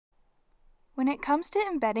When it comes to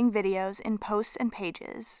embedding videos in posts and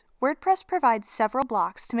pages, WordPress provides several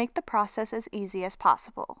blocks to make the process as easy as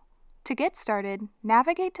possible. To get started,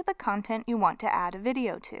 navigate to the content you want to add a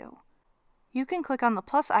video to. You can click on the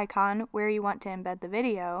plus icon where you want to embed the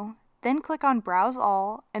video, then click on Browse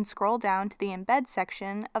All and scroll down to the Embed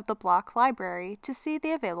section of the block library to see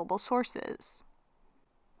the available sources.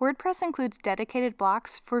 WordPress includes dedicated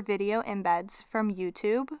blocks for video embeds from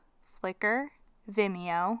YouTube, Flickr,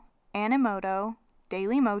 Vimeo, Animoto,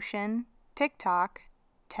 Dailymotion, TikTok,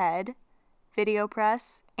 TED,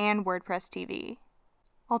 VideoPress, and WordPress TV.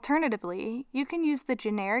 Alternatively, you can use the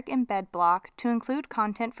generic embed block to include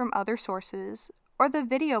content from other sources, or the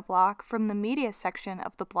video block from the media section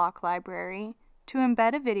of the block library to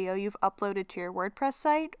embed a video you've uploaded to your WordPress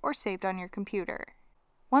site or saved on your computer.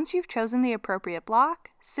 Once you've chosen the appropriate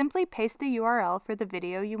block, simply paste the URL for the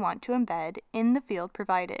video you want to embed in the field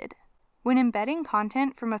provided. When embedding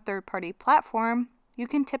content from a third-party platform, you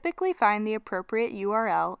can typically find the appropriate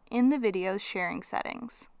URL in the video's sharing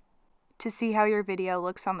settings. To see how your video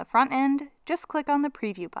looks on the front end, just click on the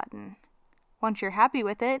Preview button. Once you're happy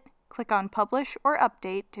with it, click on Publish or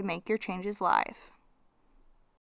Update to make your changes live.